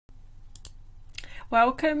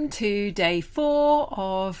Welcome to day 4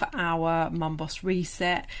 of our Mum Boss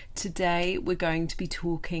Reset. Today we're going to be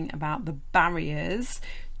talking about the barriers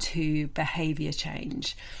to behaviour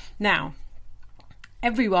change. Now,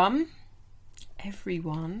 everyone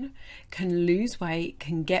can lose weight,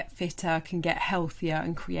 can get fitter, can get healthier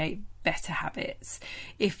and create better habits.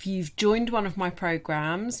 If you've joined one of my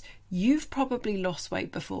programs, you've probably lost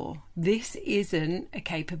weight before. This isn't a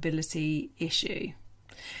capability issue.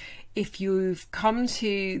 If you've come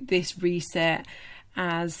to this reset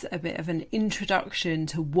as a bit of an introduction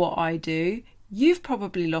to what I do, you've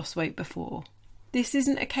probably lost weight before. This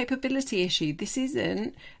isn't a capability issue. This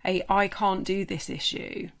isn't a I can't do this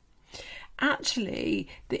issue. Actually,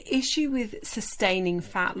 the issue with sustaining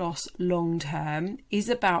fat loss long term is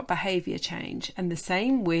about behaviour change, and the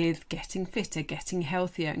same with getting fitter, getting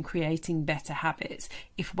healthier and creating better habits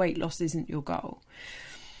if weight loss isn't your goal.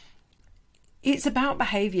 It's about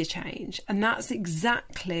behaviour change, and that's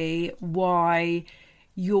exactly why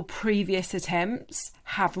your previous attempts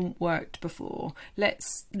haven't worked before.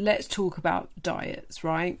 Let's talk about diets,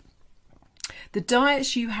 right? The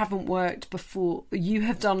diets you haven't worked before, you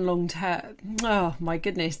have done long term. Oh my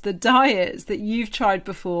goodness, the diets that you've tried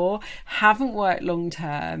before haven't worked long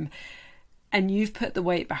term, and you've put the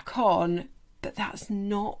weight back on, but that's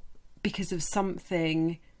not because of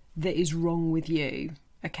something that is wrong with you,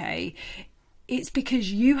 okay? It's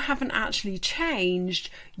because you haven't actually changed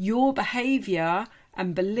your behaviour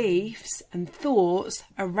and beliefs and thoughts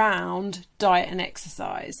around diet and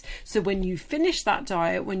exercise. So when you finish that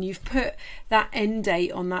diet, when you've put that end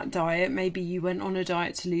date on that diet, maybe you went on a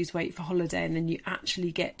diet to lose weight for holiday and then you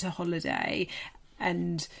actually get to holiday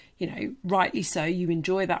and, rightly so, you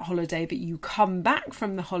enjoy that holiday, but you come back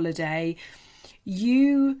from the holiday,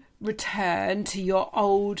 you return to your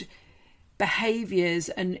old behaviours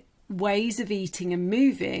and ways of eating and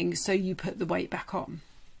moving, so you put the weight back on.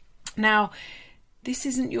 Now, this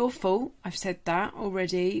isn't your fault, I've said that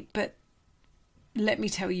already, but let me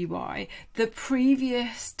tell you why. The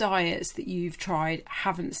previous diets that you've tried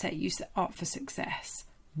haven't set you up for success.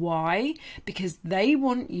 Why? Because they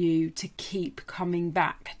want you to keep coming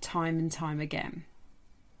back time and time again.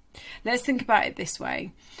 Let's think about it this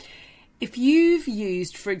way. If you've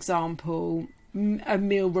used, for example, a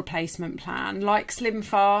meal replacement plan like Slim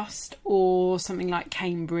Fast or something like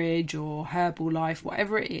Cambridge or Herbalife,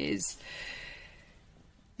 whatever it is,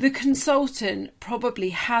 the consultant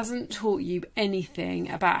probably hasn't taught you anything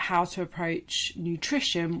about how to approach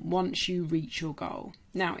nutrition once you reach your goal.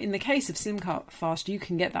 Now, in the case of Slim Fast, you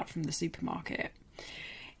can get that from the supermarket.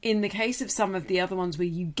 In the case of some of the other ones where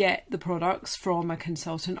you get the products from a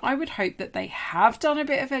consultant, I would hope that they have done a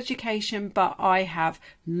bit of education, but I have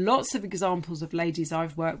lots of examples of ladies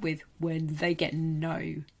I've worked with when they get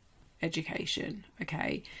no education,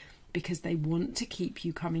 okay, because they want to keep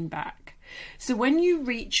you coming back. So when you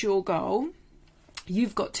reach your goal,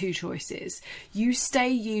 you've got two choices. You stay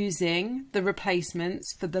using the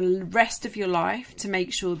replacements for the rest of your life to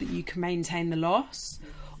make sure that you can maintain the loss,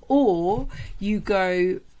 or you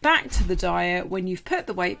go back to the diet when you've put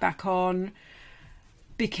the weight back on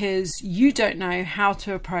because you don't know how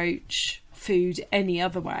to approach food any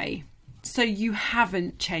other way. So you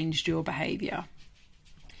haven't changed your behaviour.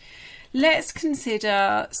 Let's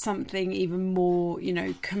consider something even more,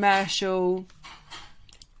 commercial.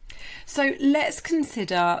 So let's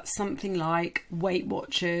consider something like Weight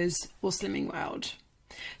Watchers or Slimming World.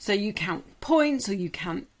 So you count points or you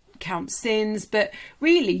count sins, but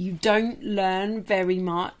really you don't learn very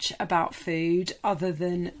much about food other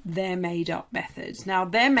than their made-up methods. Now,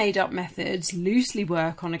 their made-up methods loosely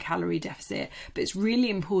work on a calorie deficit, but it's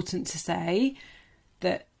really important to say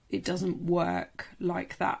that it doesn't work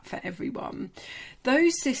like that for everyone.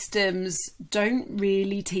 Those systems don't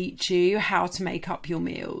really teach you how to make up your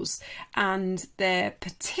meals, and they're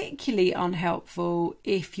particularly unhelpful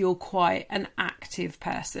if you're quite an active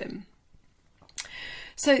person.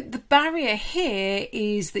 So the barrier here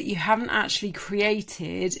is that you haven't actually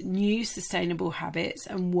created new sustainable habits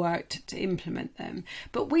and worked to implement them.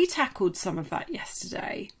 But we tackled some of that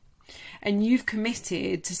yesterday. And you've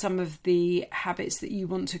committed to some of the habits that you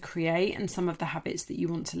want to create and some of the habits that you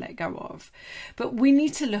want to let go of. But we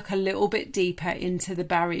need to look a little bit deeper into the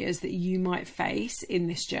barriers that you might face in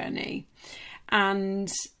this journey.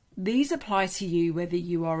 And these apply to you whether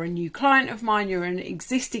you are a new client of mine, you're an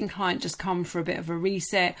existing client just come for a bit of a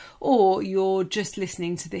reset, or you're just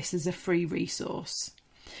listening to this as a free resource.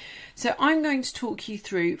 So I'm going to talk you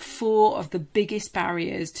through 4 of the biggest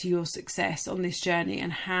barriers to your success on this journey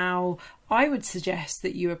and how I would suggest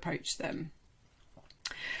that you approach them.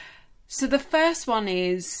 So the first one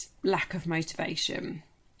is lack of motivation.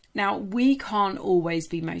 Now, we can't always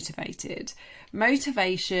be motivated.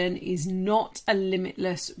 Motivation is not a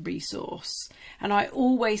limitless resource. And I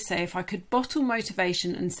always say if I could bottle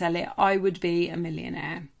motivation and sell it, I would be a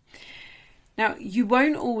millionaire. Now, you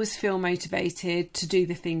won't always feel motivated to do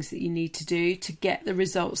the things that you need to do to get the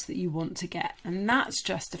results that you want to get. And that's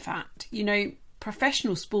just a fact. You know,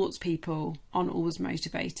 professional sports people aren't always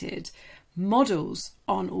motivated. Models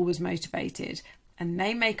aren't always motivated. And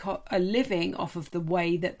they make a living off of the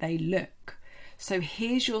way that they look. So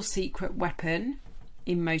here's your secret weapon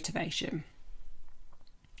in motivation.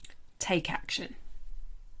 Take action.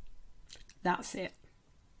 That's it.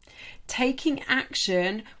 Taking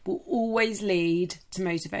action will always lead to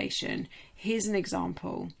motivation. Here's an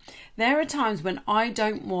example. There are times when I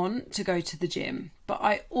don't want to go to the gym, but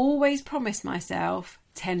I always promise myself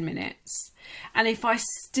 10 minutes. And if I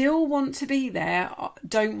still want to be there,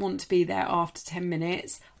 don't want to be there after 10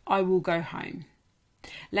 minutes, I will go home.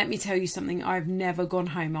 Let me tell you something, I've never gone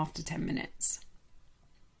home after 10 minutes.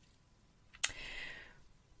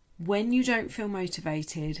 When you don't feel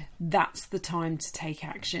motivated, that's the time to take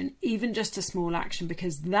action, even just a small action,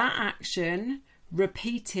 because that action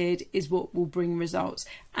repeated is what will bring results.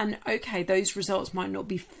 And okay, those results might not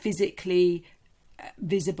be physically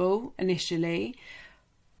visible initially,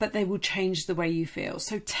 but they will change the way you feel.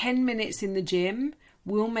 So 10 minutes in the gym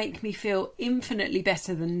will make me feel infinitely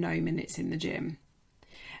better than no minutes in the gym.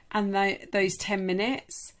 And those 10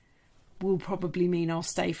 minutes will probably mean I'll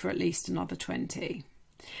stay for at least another 20.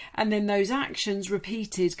 And then those actions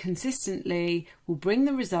repeated consistently will bring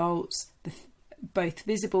the results, both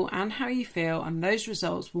visible and how you feel, and those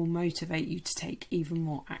results will motivate you to take even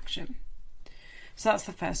more action. So that's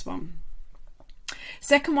the first one.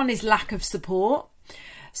 Second one is lack of support.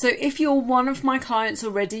 So if you're one of my clients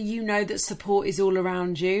already, you know that support is all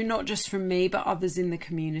around you, not just from me, but others in the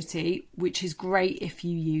community, which is great if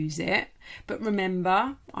you use it. But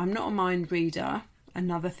remember, I'm not a mind reader.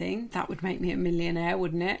 Another thing, that would make me a millionaire,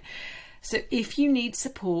 wouldn't it? So if you need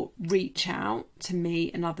support, reach out to me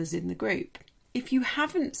and others in the group. If you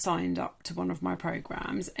haven't signed up to one of my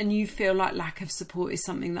programs and you feel like lack of support is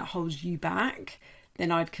something that holds you back,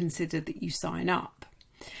 then I'd consider that you sign up.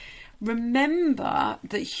 Remember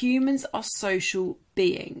that humans are social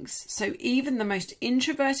beings. So even the most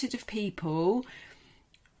introverted of people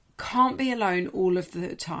can't be alone all of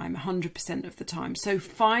the time, 100% of the time. So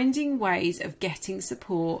finding ways of getting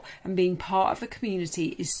support and being part of a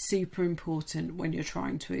community is super important when you're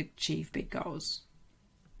trying to achieve big goals.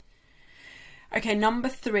 Okay, number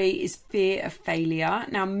 3 is fear of failure.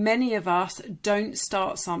 Now, many of us don't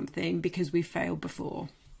start something because we failed before.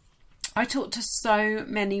 I talk to so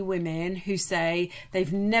many women who say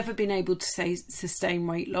they've never been able to sustain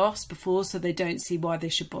weight loss before, so they don't see why they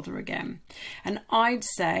should bother again. And I'd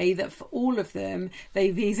say that for all of them,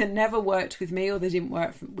 they've either never worked with me or they didn't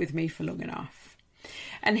work with me for long enough.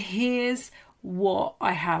 And here's what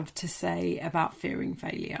I have to say about fearing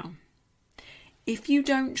failure. If you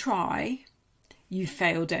don't try, you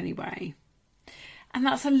failed anyway. And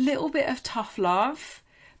that's a little bit of tough love,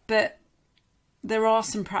 but there are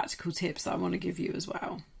some practical tips that I want to give you as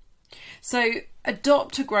well. So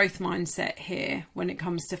adopt a growth mindset here when it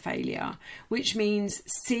comes to failure, which means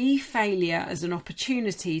see failure as an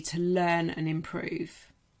opportunity to learn and improve.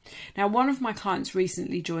 Now, one of my clients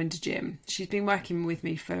recently joined a gym. She's been working with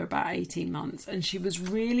me for about 18 months and she was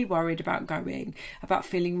really worried about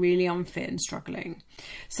feeling really unfit and struggling.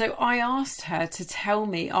 So I asked her to tell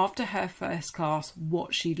me after her first class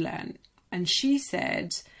what she'd learned. And she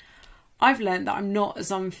said, I've learned that I'm not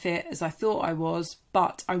as unfit as I thought I was,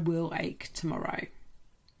 but I will ache tomorrow.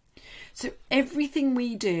 So everything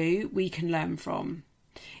we do, we can learn from.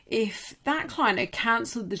 If that client had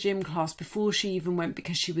cancelled the gym class before she even went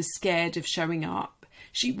because she was scared of showing up,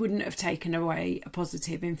 she wouldn't have taken away a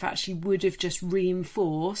positive. In fact, she would have just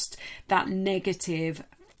reinforced that negative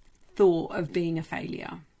thought of being a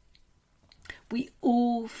failure. We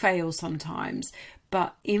all fail sometimes,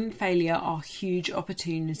 but in failure are huge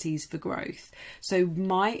opportunities for growth. So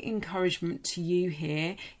my encouragement to you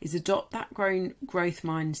here is adopt that growth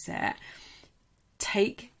mindset.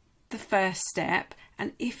 Take the first step,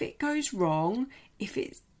 and if it goes wrong, if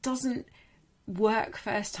it doesn't work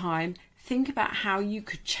first time, think about how you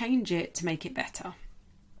could change it to make it better.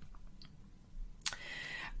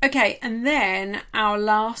 Okay, and then our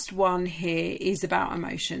last one here is about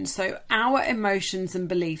emotions. So our emotions and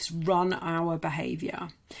beliefs run our behaviour.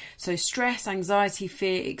 So stress, anxiety,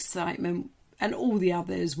 fear, excitement, and all the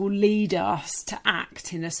others will lead us to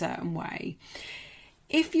act in a certain way.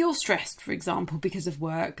 If you're stressed, for example, because of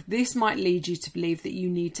work, this might lead you to believe that you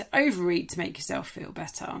need to overeat to make yourself feel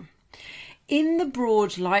better. in the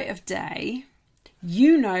broad light of day,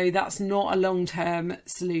 you know that's not a long-term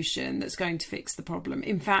solution that's going to fix the problem.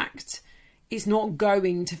 In fact, it's not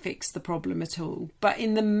going to fix the problem at all. But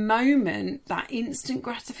in the moment, that instant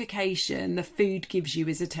gratification the food gives you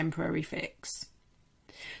is a temporary fix.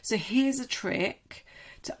 So here's a trick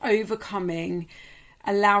to overcoming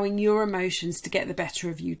allowing your emotions to get the better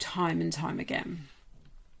of you time and time again.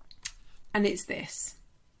 And it's this: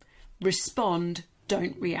 respond,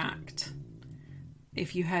 don't react.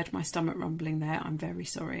 If you heard my stomach rumbling there, I'm very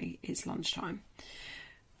sorry. It's lunchtime.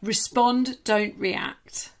 Respond, don't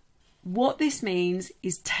react. What this means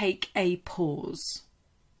is take a pause.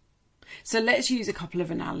 So let's use a couple of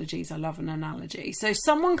analogies. I love an analogy. So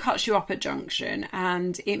someone cuts you up at junction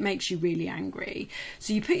and it makes you really angry.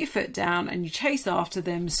 So you put your foot down and you chase after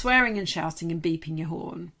them, swearing and shouting and beeping your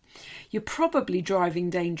horn. You're probably driving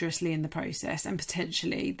dangerously in the process, and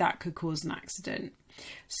potentially that could cause an accident.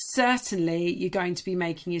 Certainly, you're going to be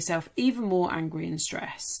making yourself even more angry and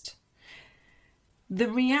stressed. The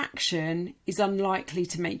reaction is unlikely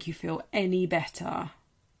to make you feel any better,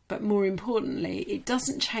 but more importantly, it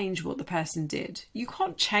doesn't change what the person did. You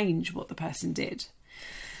can't change what the person did.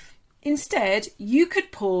 Instead, you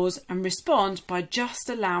could pause and respond by just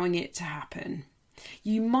allowing it to happen.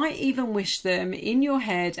 You might even wish them in your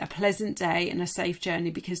head a pleasant day and a safe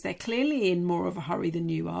journey because they're clearly in more of a hurry than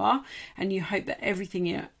you are, and you hope that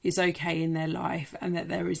everything is okay in their life and that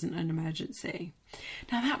there isn't an emergency.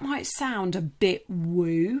 Now that might sound a bit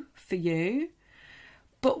woo for you,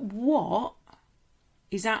 but what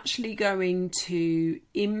is actually going to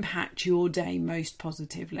impact your day most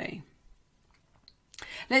positively?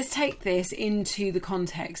 Let's take this into the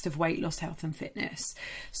context of weight loss, health and fitness.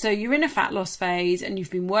 So you're in a fat loss phase and you've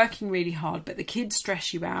been working really hard, but the kids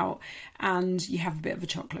stress you out and you have a bit of a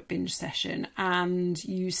chocolate binge session and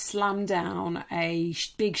you slam down a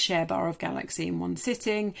big share bar of Galaxy in one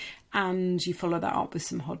sitting and you follow that up with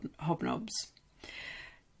some hobnobs.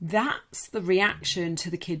 That's the reaction to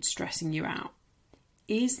the kids stressing you out.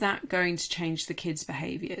 Is that going to change the kids'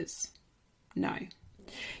 behaviours? No.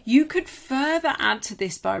 You could further add to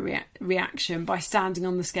this by reaction by standing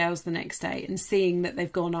on the scales the next day and seeing that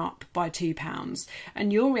they've gone up by 2 pounds.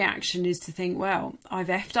 And your reaction is to think, well, I've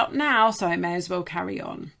effed up now, so I may as well carry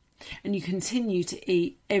on. And you continue to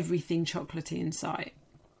eat everything chocolatey in sight.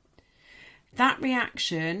 That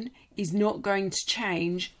reaction is not going to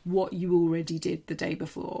change what you already did the day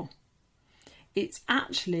before. It's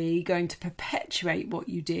actually going to perpetuate what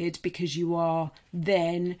you did because you are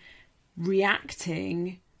then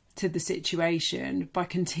reacting to the situation by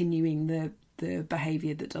continuing the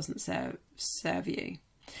behaviour that doesn't serve you.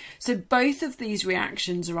 So both of these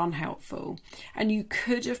reactions are unhelpful, and you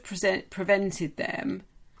could have prevented them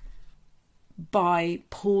by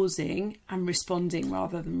pausing and responding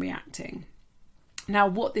rather than reacting. Now,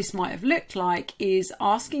 what this might have looked like is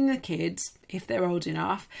asking the kids, if they're old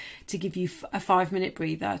enough, to give you a 5-minute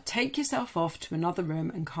breather, take yourself off to another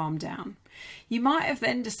room and calm down. You might have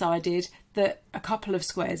then decided that a couple of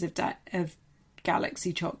squares of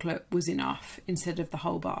Galaxy chocolate was enough instead of the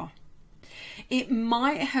whole bar. It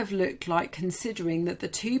might have looked like considering that the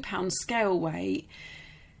 2 pound scale weight,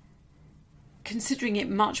 considering it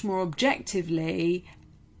much more objectively,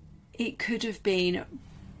 it could have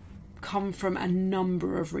come from a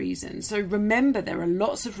number of reasons. So remember, there are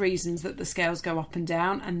lots of reasons that the scales go up and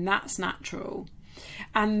down, and that's natural.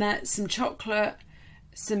 And that some chocolate,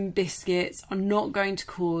 some biscuits are not going to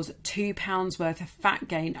cause 2 pounds worth of fat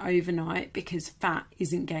gain overnight, because fat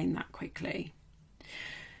isn't gained that quickly.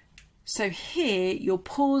 So here you're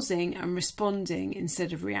pausing and responding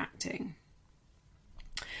instead of reacting.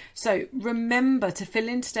 So remember to fill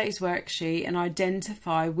in today's worksheet and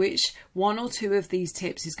identify which one or two of these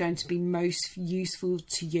tips is going to be most useful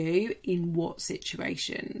to you in what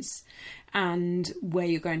situations and where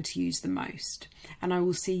you're going to use them most. And I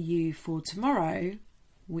will see you for tomorrow,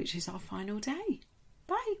 which is our final day.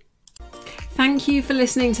 Bye. Thank you for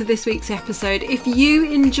listening to this week's episode. If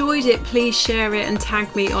you enjoyed it, please share it and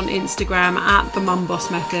tag me on Instagram at The Mum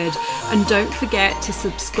Boss Method. And don't forget to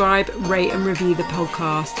subscribe, rate and review the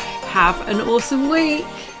podcast. Have an awesome week.